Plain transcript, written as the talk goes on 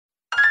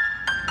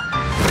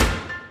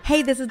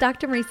Hey, this is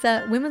Dr.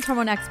 Marisa, women's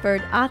hormone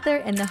expert, author,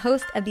 and the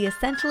host of the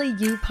Essentially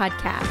You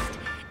podcast.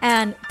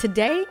 And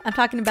today I'm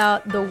talking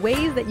about the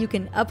ways that you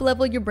can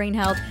up-level your brain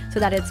health so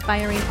that it's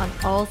firing on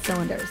all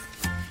cylinders.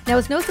 Now,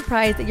 it's no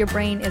surprise that your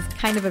brain is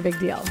kind of a big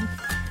deal.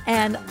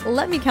 And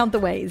let me count the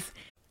ways.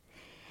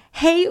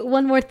 Hey,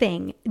 one more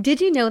thing.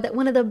 Did you know that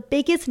one of the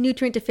biggest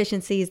nutrient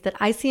deficiencies that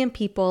I see in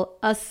people,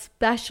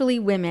 especially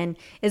women,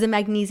 is a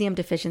magnesium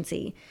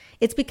deficiency?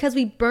 It's because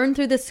we burn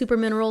through this super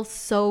mineral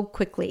so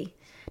quickly.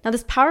 Now,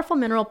 this powerful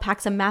mineral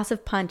packs a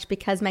massive punch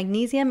because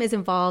magnesium is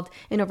involved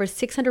in over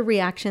 600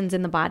 reactions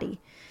in the body.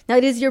 Now,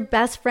 it is your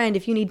best friend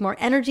if you need more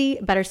energy,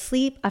 better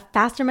sleep, a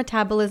faster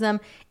metabolism,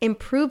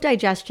 improved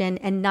digestion,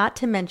 and not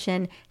to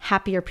mention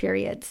happier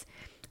periods.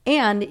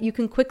 And you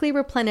can quickly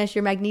replenish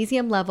your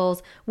magnesium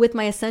levels with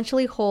my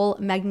Essentially Whole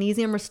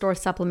Magnesium Restore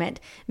supplement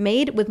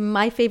made with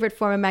my favorite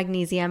form of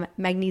magnesium,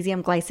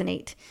 magnesium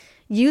glycinate.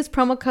 Use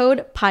promo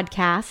code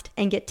podcast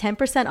and get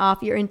 10%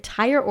 off your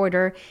entire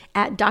order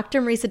at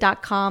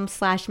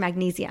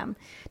drmarisa.com/magnesium.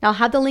 Now, I'll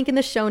have the link in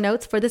the show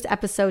notes for this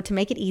episode to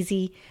make it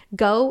easy.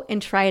 Go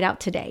and try it out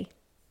today.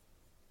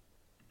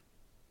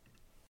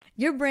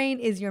 Your brain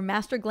is your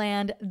master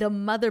gland, the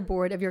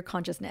motherboard of your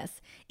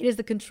consciousness. It is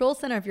the control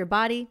center of your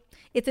body.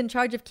 It's in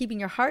charge of keeping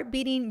your heart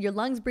beating, your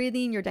lungs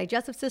breathing, your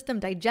digestive system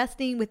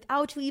digesting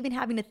without you even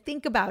having to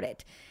think about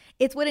it.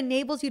 It's what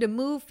enables you to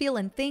move, feel,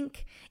 and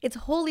think. It's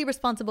wholly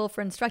responsible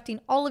for instructing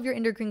all of your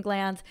endocrine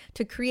glands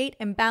to create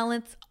and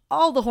balance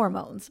all the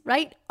hormones,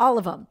 right? All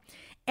of them.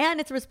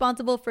 And it's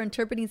responsible for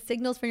interpreting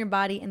signals from your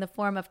body in the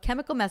form of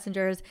chemical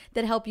messengers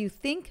that help you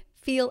think,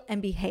 feel,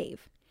 and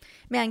behave.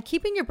 Man,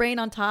 keeping your brain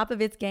on top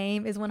of its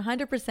game is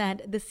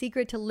 100% the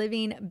secret to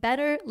living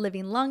better,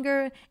 living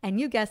longer, and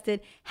you guessed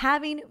it,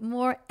 having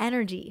more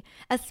energy,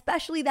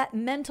 especially that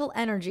mental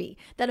energy,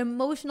 that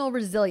emotional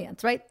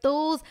resilience, right?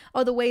 Those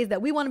are the ways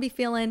that we want to be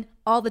feeling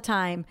all the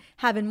time,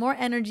 having more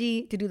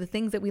energy to do the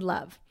things that we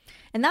love.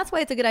 And that's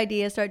why it's a good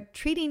idea to start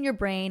treating your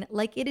brain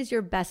like it is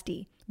your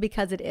bestie,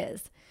 because it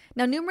is.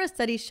 Now, numerous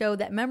studies show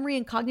that memory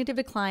and cognitive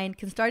decline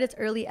can start as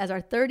early as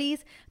our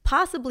 30s,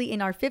 possibly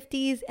in our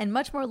 50s, and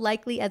much more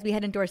likely as we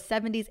head into our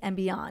 70s and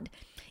beyond.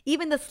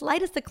 Even the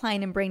slightest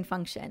decline in brain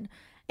function,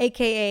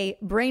 aka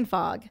brain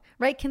fog,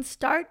 right, can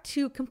start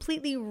to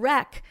completely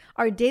wreck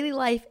our daily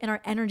life and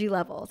our energy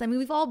levels. I mean,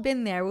 we've all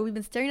been there where we've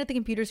been staring at the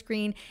computer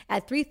screen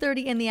at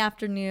 3:30 in the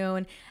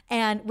afternoon,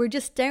 and we're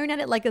just staring at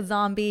it like a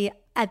zombie.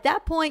 At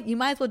that point, you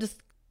might as well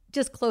just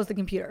close the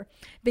computer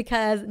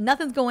because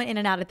nothing's going in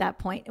and out at that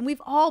point. And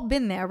we've all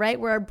been there, right?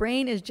 Where our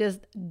brain is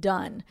just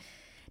done.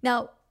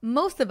 Now,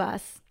 most of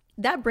us,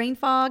 that brain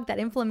fog, that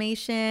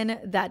inflammation,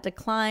 that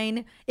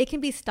decline, it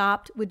can be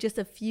stopped with just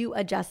a few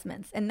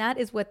adjustments. And that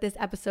is what this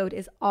episode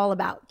is all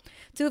about.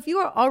 So if you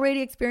are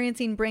already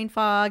experiencing brain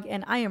fog,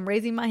 and I am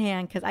raising my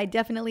hand because I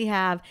definitely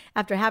have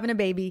after having a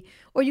baby,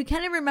 or you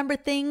can't even remember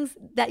things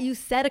that you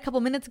said a couple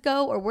minutes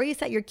ago or where you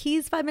set your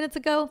keys 5 minutes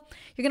ago,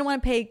 you're going to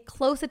want to pay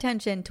close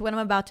attention to what I'm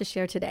about to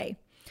share today.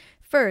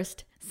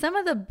 First, some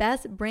of the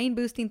best brain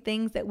boosting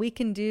things that we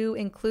can do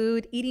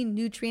include eating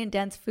nutrient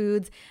dense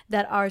foods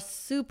that are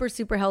super,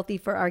 super healthy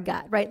for our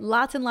gut, right?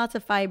 Lots and lots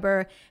of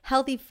fiber,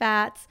 healthy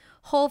fats,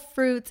 whole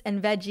fruits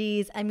and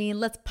veggies. I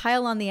mean, let's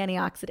pile on the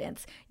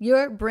antioxidants.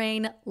 Your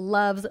brain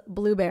loves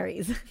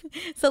blueberries.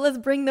 So let's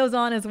bring those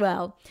on as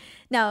well.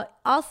 Now,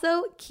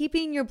 also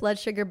keeping your blood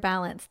sugar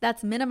balanced.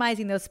 That's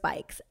minimizing those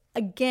spikes.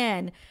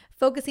 Again,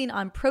 focusing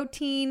on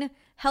protein,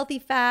 healthy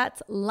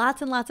fats,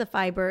 lots and lots of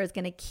fiber is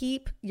going to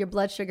keep your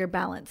blood sugar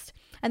balanced.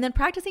 And then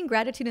practicing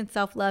gratitude and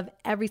self-love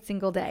every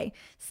single day.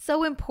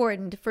 So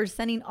important for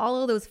sending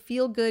all of those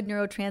feel-good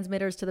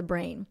neurotransmitters to the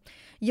brain.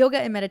 Yoga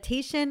and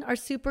meditation are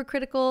super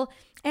critical,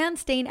 and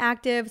staying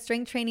active,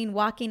 strength training,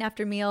 walking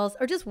after meals,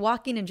 or just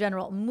walking in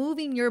general,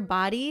 moving your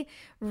body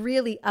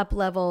really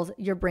up-levels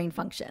your brain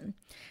function.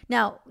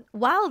 Now,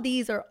 while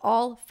these are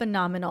all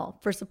phenomenal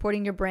for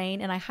supporting your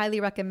brain, and I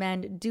highly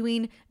recommend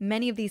doing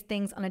many of these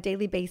things on a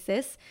daily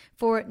basis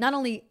for not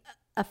only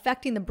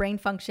affecting the brain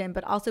function,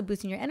 but also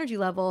boosting your energy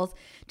levels,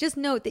 just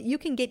note that you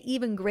can get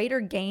even greater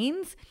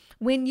gains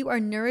when you are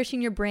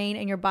nourishing your brain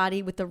and your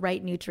body with the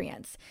right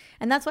nutrients.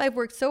 And that's why I've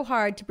worked so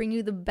hard to bring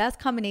you the best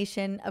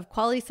combination of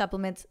quality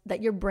supplements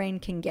that your brain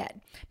can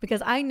get.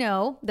 Because I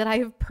know that I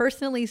have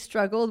personally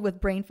struggled with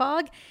brain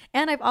fog,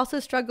 and I've also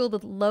struggled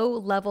with low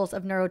levels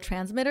of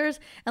neurotransmitters.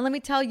 And let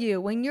me tell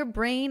you, when your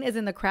brain is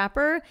in the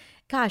crapper,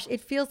 gosh, it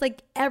feels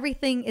like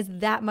everything is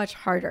that much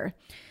harder.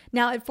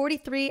 Now at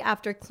 43,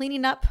 after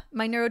cleaning up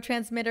my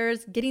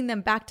neurotransmitters, getting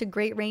them back to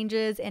great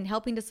ranges and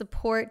helping to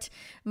support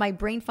my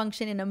brain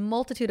function in a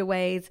multitude of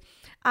ways,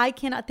 I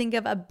cannot think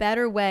of a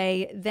better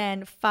way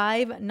than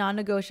 5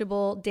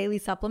 non-negotiable daily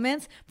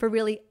supplements for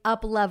really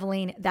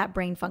up-leveling that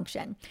brain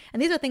function. And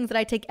these are things that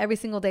I take every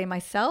single day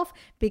myself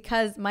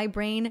because my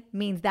brain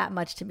means that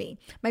much to me.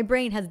 My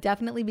brain has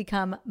definitely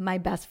become my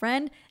best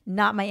friend,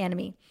 not my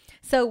enemy.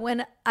 So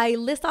when I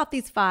list off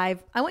these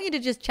 5, I want you to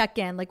just check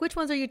in, like which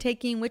ones are you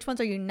taking, which ones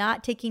are you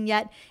not taking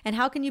yet, and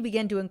how can you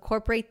begin to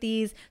incorporate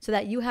these so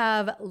that you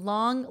have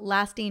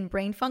long-lasting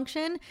brain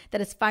function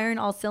that is firing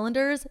all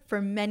cylinders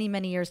for many,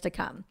 many years to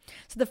come.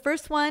 So the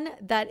first one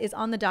that is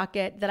on the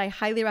docket that I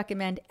highly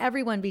recommend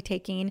everyone be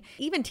taking,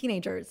 even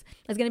teenagers,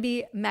 is going to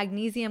be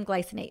magnesium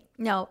glycinate.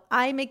 Now,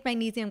 I make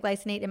magnesium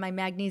glycinate in my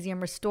Magnesium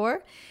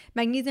Restore.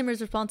 Magnesium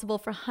is responsible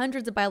for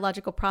hundreds of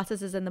biological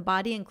processes in the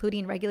body,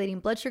 including regulating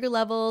blood sugar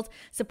levels,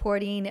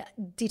 supporting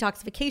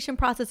detoxification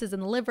processes in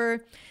the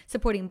liver,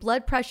 supporting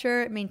blood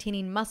pressure,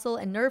 maintaining muscle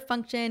and nerve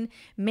function,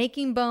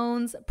 making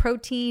bones,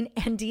 protein,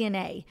 and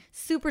DNA.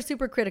 Super,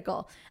 super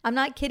critical. I'm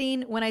not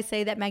kidding when I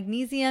say that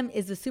magnesium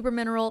is the super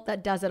mineral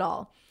that does it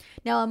all.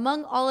 Now,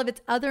 among all of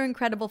its other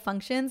incredible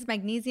functions,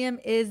 magnesium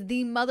is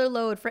the mother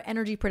lode for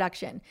energy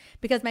production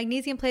because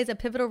magnesium plays a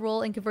pivotal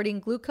role in converting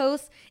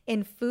glucose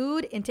in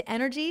food into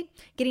energy.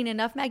 Getting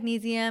enough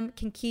magnesium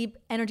can keep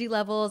energy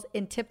levels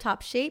in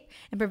tip-top shape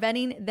and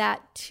preventing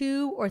that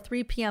 2 or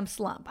 3 p.m.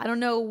 slump. I don't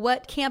know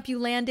what camp you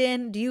land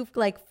in. Do you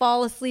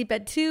fall asleep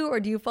at 2 or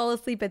do you fall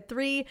asleep at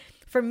 3?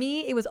 For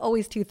me, it was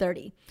always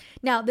 2:30.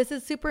 Now, this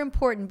is super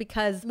important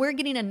because we're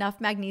getting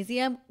enough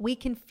magnesium. We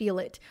can feel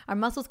it. Our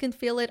muscles can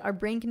feel it. Our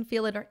brain can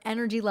feel it. Our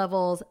energy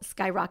levels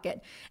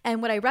skyrocket.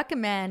 And what I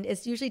recommend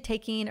is usually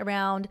taking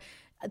around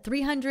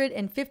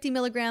 350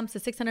 milligrams to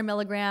 600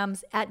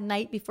 milligrams at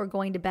night before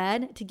going to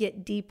bed to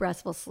get deep,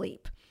 restful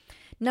sleep.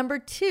 Number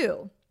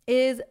 2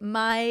 is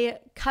my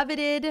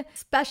coveted,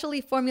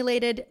 specially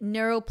formulated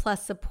Neuro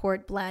Plus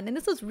Support Blend. And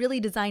this was really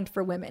designed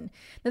for women.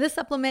 Now, this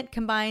supplement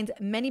combines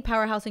many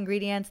powerhouse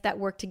ingredients that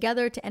work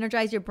together to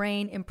energize your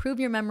brain, improve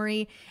your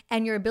memory,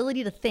 and your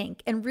ability to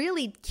think, and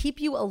really keep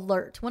you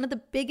alert. One of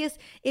the biggest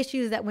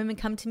issues that women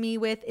come to me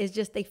with is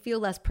just they feel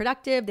less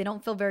productive. They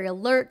don't feel very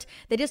alert.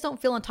 They just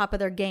don't feel on top of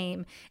their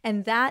game.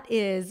 And that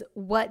is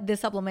what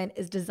this supplement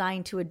is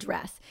designed to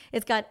address.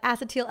 It's got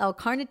acetyl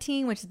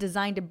L-carnitine, which is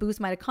designed to boost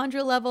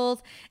mitochondrial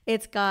levels.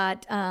 It's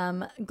got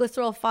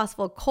glycerol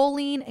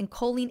phosphocholene, and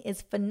choline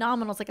is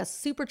phenomenal. It's like a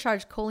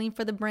supercharged choline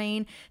for the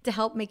brain to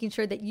help making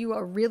sure that you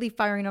are really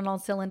firing on all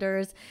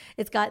cylinders.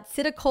 It's got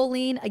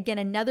citicoline, again,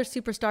 another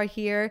superstar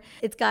here.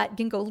 It's got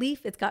ginkgo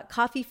leaf. It's got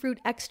coffee fruit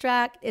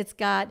extract. It's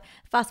got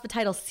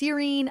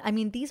phosphatidylserine. I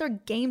mean, these are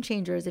game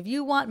changers. If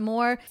you want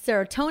more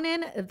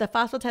serotonin, the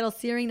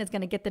phosphatidylserine is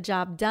going to get the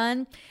job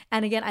done.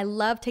 And again, I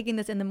love taking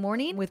this in the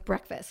morning with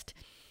breakfast.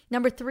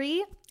 Number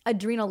 3,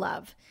 Adrenal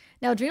Love.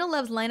 Now, Adrenal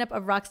Love's lineup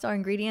of rockstar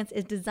ingredients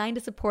is designed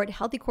to support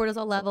healthy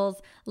cortisol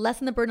levels,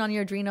 lessen the burden on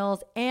your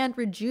adrenals, and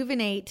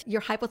rejuvenate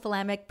your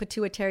hypothalamic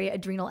pituitary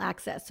adrenal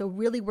axis. So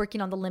really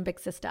working on the limbic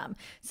system.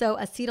 So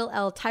acetyl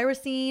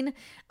L-tyrosine,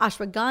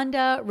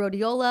 ashwagandha,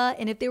 rhodiola,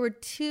 and if there were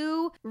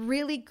 2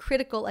 really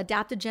critical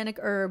adaptogenic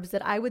herbs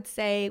that I would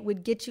say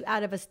would get you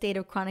out of a state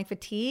of chronic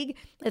fatigue,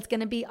 it's going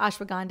to be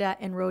ashwagandha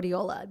and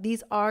rhodiola.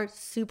 These are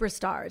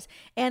superstars,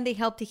 and they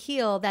help to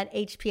heal that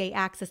HPA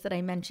axis that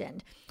I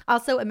mentioned.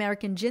 Also,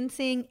 American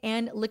ginseng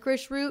and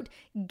licorice root,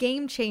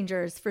 game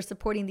changers for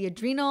supporting the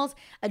adrenals,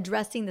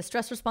 addressing the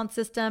stress response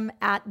system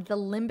at the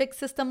limbic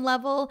system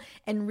level,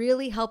 and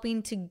really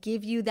helping to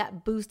give you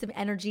that boost of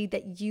energy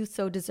that you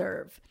so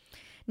deserve.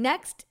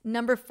 Next,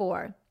 number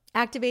 4.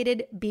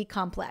 Activated B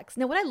complex.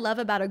 Now, what I love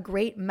about a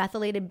great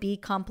methylated B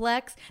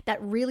complex that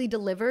really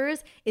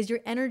delivers is your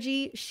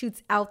energy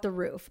shoots out the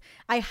roof.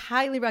 I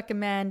highly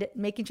recommend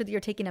making sure that you're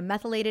taking a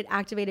methylated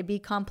activated B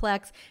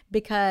complex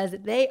because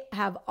they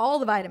have all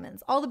the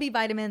vitamins, all the B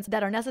vitamins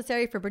that are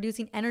necessary for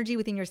producing energy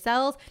within your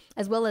cells,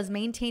 as well as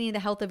maintaining the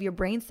health of your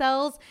brain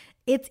cells.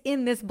 It's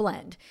in this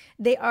blend.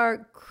 They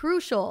are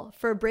crucial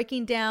for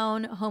breaking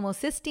down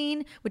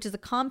homocysteine, which is a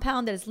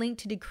compound that is linked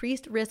to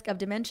decreased risk of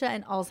dementia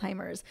and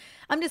Alzheimer's.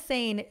 I'm just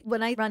saying,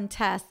 when I run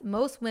tests,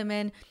 most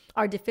women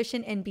are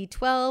deficient in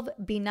B12,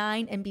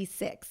 B9, and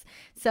B6.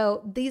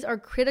 So these are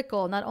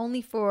critical not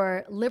only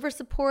for liver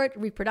support,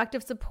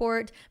 reproductive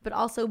support, but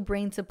also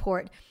brain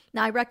support.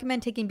 Now, I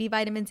recommend taking B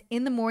vitamins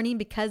in the morning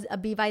because a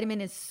B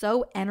vitamin is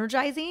so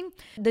energizing.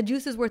 The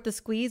juice is worth the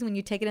squeeze when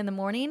you take it in the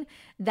morning.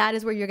 That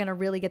is where you're going to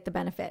really get the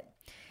benefit.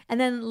 And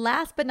then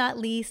last but not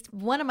least,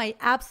 one of my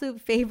absolute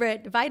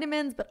favorite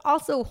vitamins, but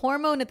also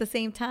hormone at the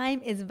same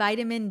time, is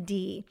vitamin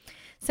D.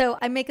 So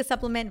I make a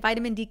supplement,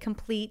 Vitamin D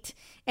Complete.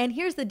 And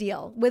here's the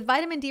deal. With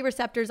vitamin D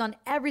receptors on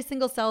every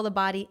single cell of the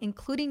body,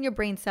 including your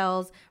brain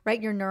cells, right,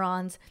 your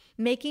neurons,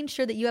 making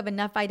sure that you have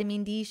enough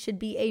vitamin D should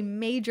be a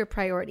major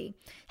priority.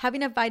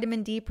 Having enough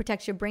vitamin D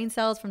protects your brain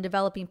cells from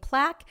developing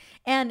plaque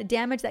and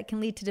damage that can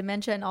lead to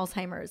dementia and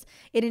Alzheimer's.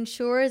 It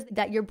ensures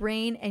that your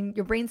brain and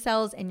your brain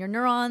cells and your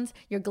neurons,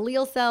 your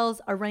glial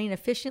cells are running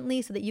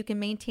efficiently so that you can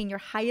maintain your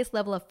highest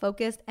level of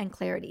focus and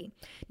clarity.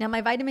 Now, my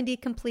Vitamin D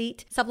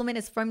Complete supplement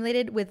is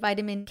formulated with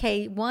vitamin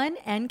K1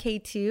 and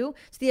K2,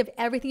 so you have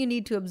everything you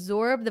need to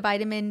absorb the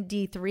vitamin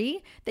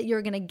D3 that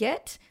you're going to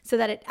get so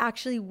that it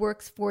actually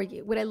works for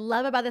you. What I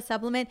love about this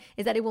supplement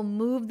is that it will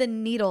move the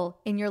needle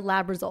in your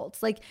lab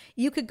results. Like,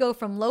 you could go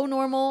from low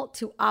normal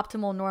to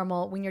optimal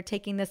normal when you're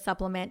taking this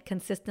supplement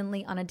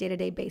consistently on a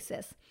day-to-day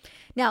basis.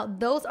 Now,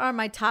 those are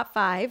my top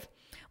 5.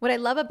 What I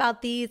love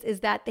about these is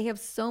that they have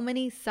so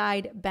many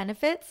side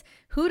benefits.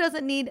 Who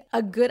doesn't need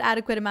a good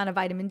adequate amount of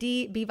vitamin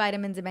D, B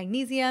vitamins, and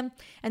magnesium?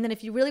 And then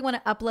if you really want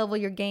to up-level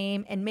your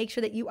game and make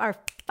sure that you are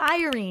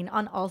firing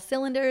on all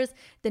cylinders,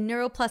 the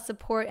Neuro Plus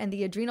support and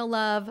the Adrenal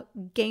Love,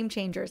 game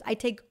changers. I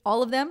take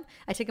all of them.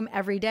 I take them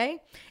every day.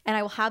 And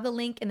I will have the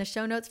link in the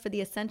show notes for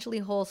the Essentially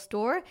Whole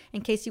store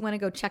in case you want to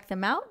go check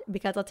them out,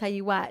 because I'll tell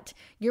you what,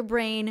 your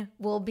brain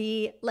will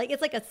be like,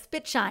 it's like a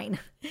spit shine.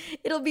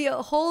 It'll be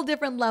a whole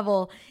different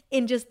level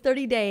in just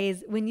 30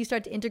 days when you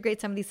start to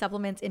integrate some of these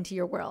supplements into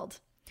your world.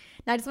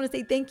 Now, I just want to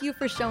say thank you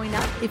for showing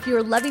up. If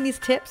you're loving these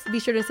tips, be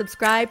sure to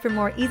subscribe for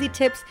more easy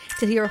tips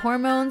to your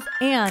hormones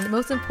and,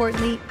 most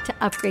importantly, to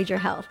upgrade your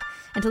health.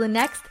 Until the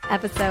next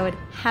episode,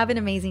 have an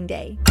amazing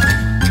day.